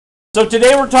So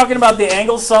today we're talking about the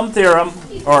angle sum theorem,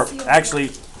 or actually,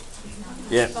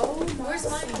 yeah,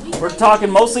 we're talking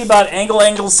mostly about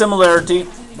angle-angle similarity.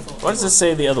 What does this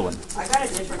say the other one? I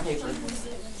got a different paper.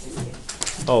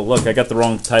 Oh, look, I got the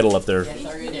wrong title up there. Yes,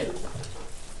 sir, you do.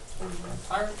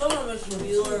 Our Mr.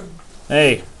 Wheeler.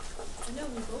 Hey,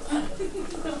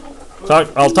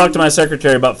 I'll talk to my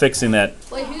secretary about fixing that.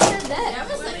 Wait, who said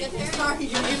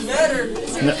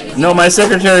that? No, my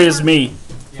secretary is me.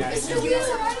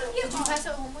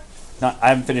 No, I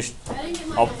haven't finished.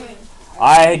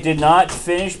 I did not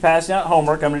finish passing out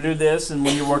homework. I'm going to do this, and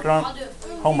when you're working on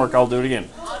homework, I'll do it again.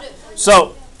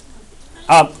 So,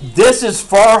 this is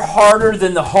far harder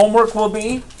than the homework will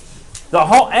be. The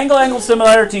angle-angle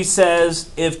similarity says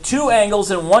if two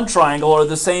angles in one triangle are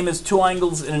the same as two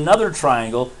angles in another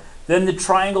triangle, then the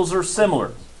triangles are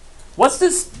similar. What's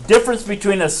this difference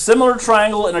between a similar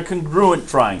triangle and a congruent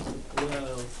triangle? Well,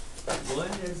 one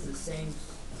is the same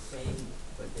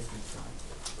but different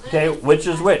size. Okay, which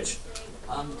is which?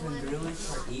 Congruent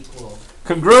are equal.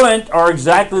 Congruent are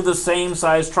exactly the same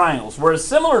size triangles, whereas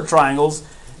similar triangles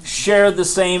share the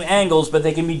same angles, but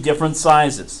they can be different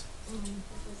sizes.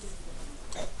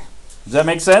 Does that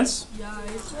make sense?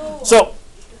 So,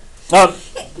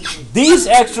 these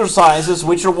exercises,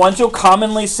 which are ones you'll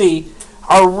commonly see,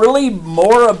 are really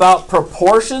more about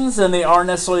proportions than they are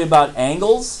necessarily about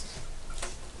angles.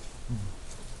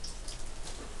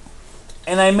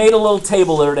 And I made a little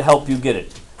table there to help you get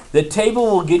it. The table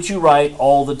will get you right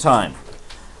all the time.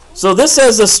 So this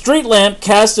says a street lamp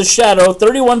casts a shadow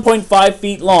 31.5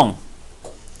 feet long,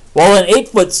 while an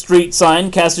 8-foot street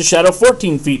sign casts a shadow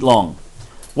 14 feet long.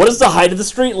 What is the height of the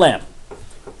street lamp?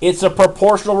 It's a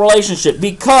proportional relationship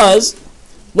because,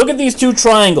 look at these two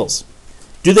triangles.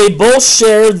 Do they both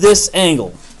share this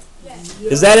angle? Yes.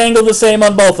 Is that angle the same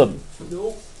on both of them?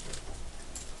 No.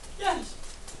 Yes.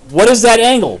 What is that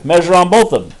angle? Measure on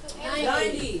both of them.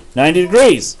 90. 90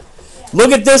 degrees.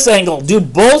 Look at this angle. Do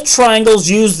both triangles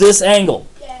use this angle?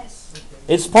 Yes.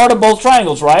 It's part of both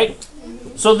triangles, right?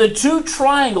 So the two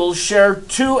triangles share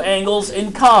two angles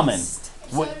in common,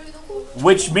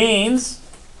 which means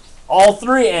all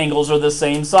three angles are the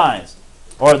same size,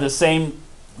 or the same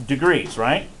degrees,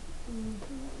 right?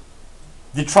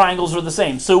 The triangles are the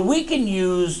same. So we can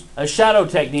use a shadow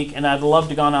technique, and I'd love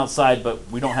to go on outside, but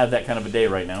we don't have that kind of a day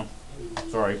right now.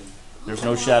 Sorry. There's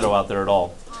no shadow out there at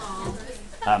all.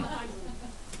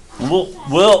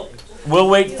 We'll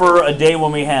wait for a day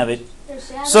when we have it.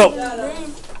 So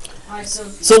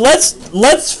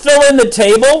let's fill in the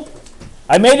table.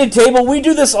 I made a table. We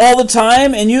do this all the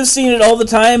time, and you've seen it all the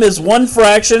time as one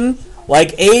fraction,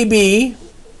 like AB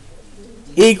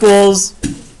equals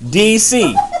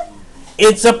DC.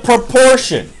 It's a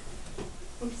proportion.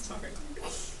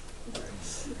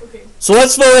 So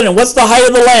let's fill it in. What's the height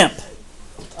of the lamp?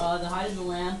 The height of the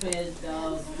lamp is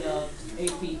 8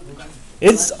 feet.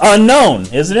 It's unknown,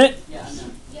 isn't it? Yeah,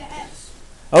 unknown. Yes.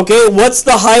 Okay, what's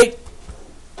the height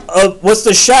of, what's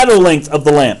the shadow length of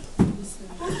the lamp?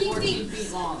 14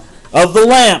 feet long. Of the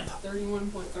lamp?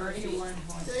 31.5.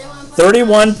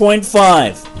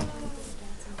 31.5.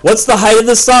 What's the height of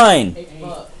the sign? 8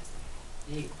 foot.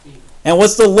 8 feet. And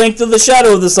what's the length of the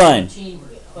shadow of the sign? 15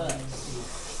 foot.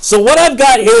 So what I've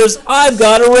got here is I've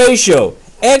got a ratio.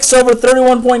 X over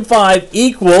 31.5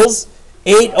 equals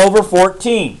 8 over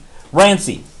 14.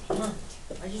 Rancy.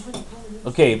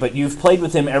 Okay, but you've played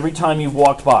with him every time you've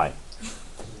walked by.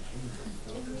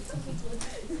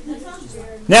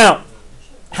 Now,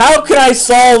 how can I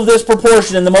solve this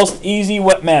proportion in the most easy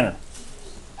manner?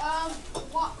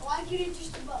 Why get it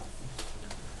just above?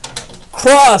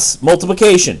 Cross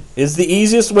multiplication is the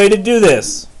easiest way to do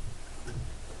this.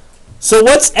 So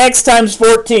what's x times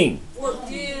 14?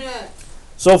 14x.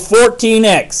 So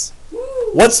 14x.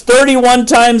 What's 31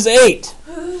 times 8?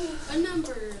 A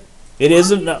number. It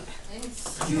is a number.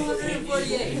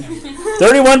 248.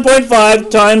 31.5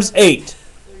 times 8.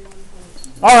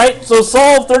 All right, so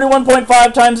solve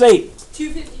 31.5 times 8.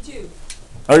 252.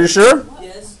 Are you sure?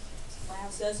 Yes.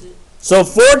 Says it. So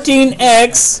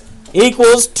 14x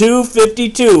equals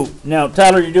 252. Now,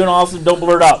 Tyler, you're doing awesome. Don't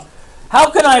blurt out. How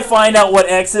can I find out what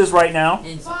x is right now?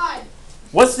 5.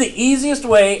 What's the easiest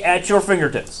way at your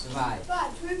fingertips? Divide.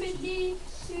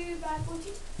 252 by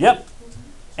 14. Yep.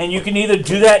 And you can either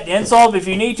do that and solve if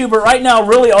you need to, but right now,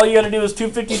 really, all you got to do is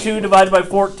 252 divided by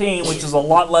 14, which is a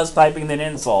lot less typing than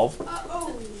in solve.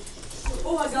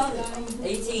 Oh, I got it.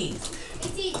 18.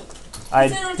 18. I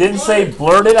didn't say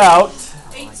blurt it out.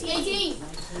 18.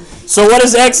 So what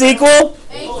does x equal?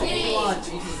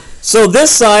 18. So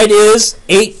this side is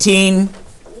 18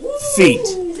 feet.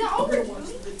 Is that over?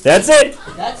 That's it.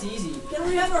 That's easy. Can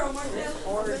we have our homework?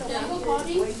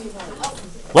 Body?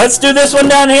 Let's do this one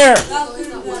down here.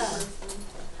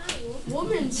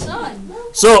 Woman, son.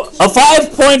 So a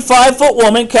 5.5-foot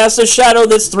woman casts a shadow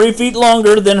that's 3 feet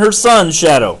longer than her son's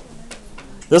shadow.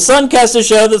 The son casts a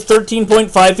shadow that's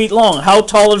 13.5 feet long. How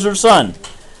tall is her son?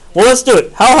 Well, let's do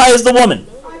it. How high is the woman?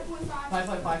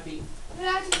 5.5 feet.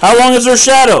 How long is her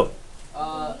shadow?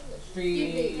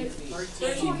 3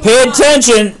 feet. Pay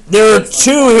attention. There are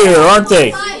 2 here, aren't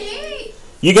they?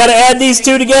 You got to add these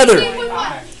 2 together.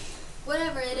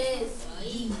 Whatever it is.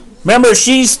 Remember,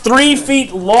 she's 3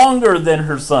 feet longer than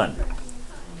her son.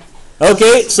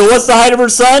 Okay, so what's the height of her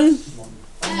son?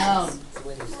 Unknown.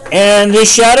 And his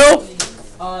shadow?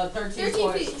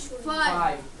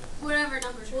 13.5. Whatever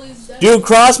number. Do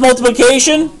cross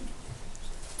multiplication.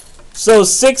 So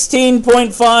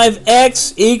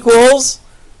 16.5x equals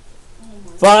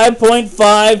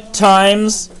 5.5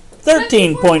 times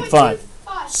 13.5.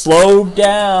 Slow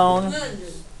down.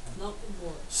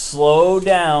 Slow They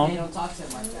down. don't talk to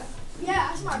him like that. Yeah,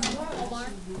 that's my Omar.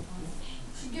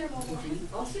 Should get him Omar.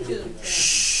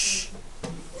 Shh.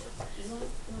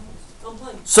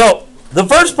 So the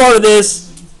first part of this,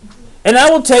 and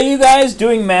I will tell you guys,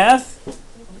 doing math,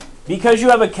 because you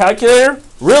have a calculator,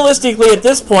 realistically at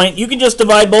this point, you can just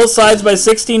divide both sides by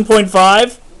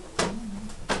 16.5.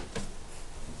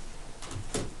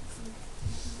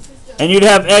 And you'd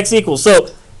have x equals.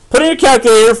 So put in your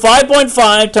calculator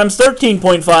 5.5 times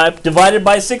 13.5 divided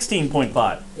by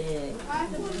 16.5.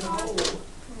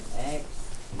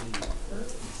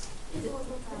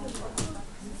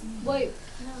 Wait.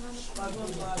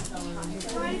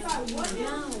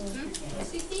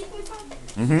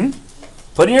 Mm-hmm.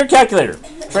 Put in your calculator.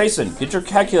 Trayson, get your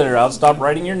calculator out. Stop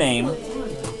writing your name.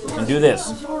 And do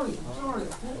this.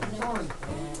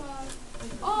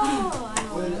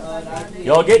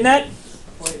 Y'all getting that?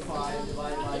 0.5 divided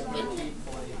by 13.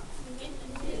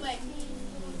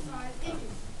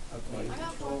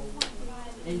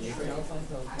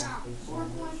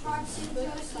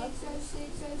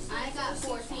 I got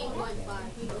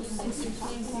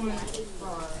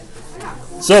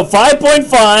 14.5. So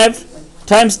 5.5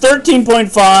 times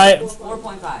 13.5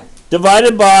 4.5.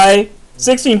 divided by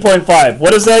 16.5.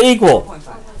 What does that equal?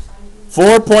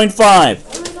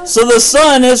 4.5. So the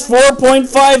sun is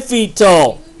 4.5 feet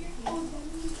tall.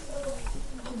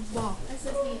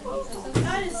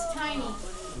 That is tiny.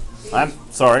 I'm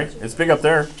sorry. It's big up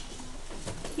there.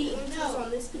 The answer's on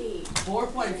this page.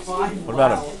 4.5. What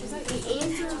about him? The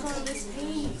answer's on this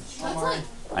page. That's like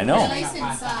I know. nice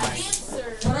and size.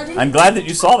 Answer. I'm glad that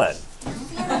you saw that.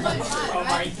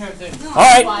 4.5, All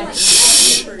right.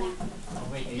 Shh.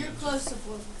 You're close to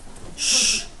 4.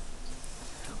 Shh.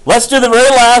 Let's do the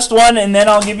very last one, and then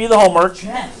I'll give you the homework.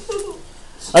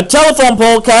 A telephone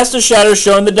pole casts a shadow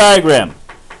shown in the diagram.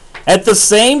 At the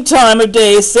same time of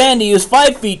day, Sandy, who's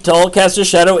 5 feet tall, casts a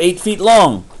shadow 8 feet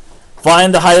long.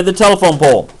 Find the height of the telephone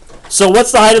pole. So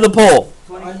what's the height of the pole?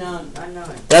 Unknown.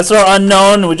 That's our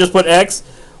unknown. We just put X.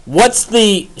 What's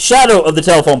the shadow of the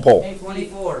telephone pole?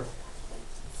 24.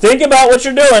 Think about what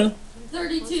you're doing.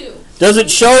 32. Does it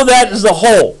show that as a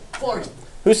whole? 40.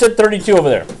 Who said 32 over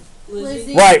there?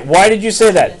 Lizzie. Right. Why did you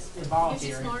say that?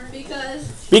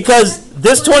 Because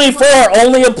this 24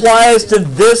 only applies to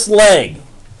this leg.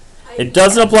 It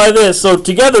doesn't apply to this. So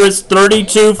together it's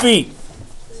 32 feet.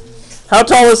 How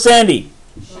tall is Sandy?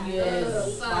 She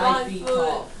is 5 feet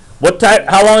tall. What type?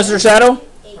 How long is her shadow?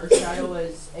 Her shadow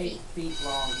is 8 feet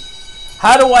long.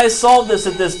 How do I solve this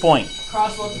at this point?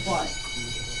 Cross multiply.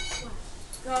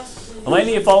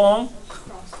 Elena, you follow along?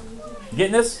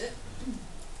 Getting this?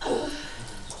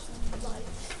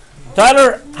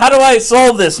 Tyler, how do I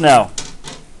solve this now?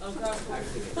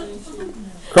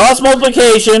 Cross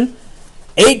multiplication,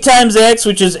 8 times x,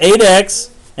 which is 8x,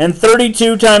 and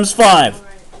 32 times 5.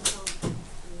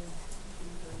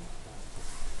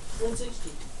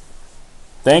 160.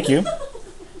 Thank you.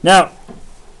 Now,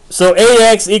 so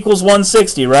 8x equals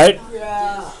 160, right?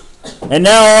 Yeah. And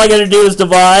now all I got to do is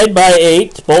divide by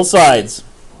 8, both sides.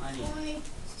 20.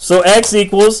 So x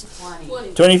equals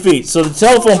 20. 20 feet. So the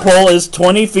telephone pole is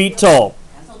 20 feet tall.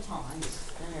 That's so tall.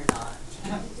 They're not.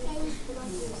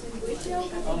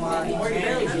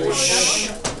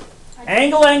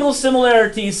 Angle-Angle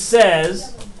Similarity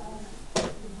says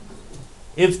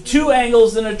if 2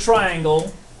 angles in a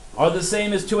triangle are the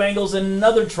same as 2 angles in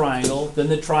another triangle, then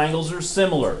the triangles are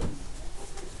similar.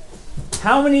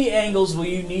 How many angles will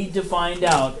you need to find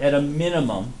out at a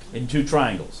minimum in 2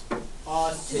 triangles? 2,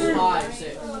 5,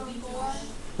 6.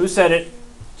 Who said it?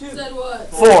 2. Said what?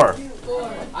 4.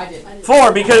 4. I did.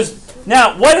 4, because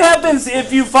now what happens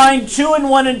if you find 2 in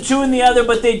one and 2 in the other,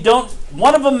 but they don't?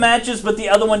 One of them matches, but the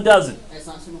other one doesn't. That's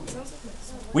not similar.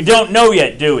 We don't know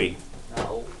yet, do we?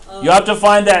 No. You have to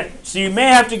find that. So you may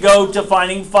have to go to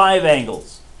finding 5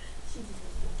 angles.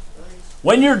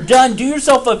 When you're done, do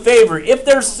yourself a favor. If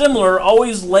they're similar,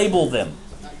 always label them.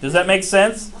 Does that make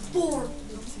sense? 4,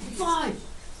 5.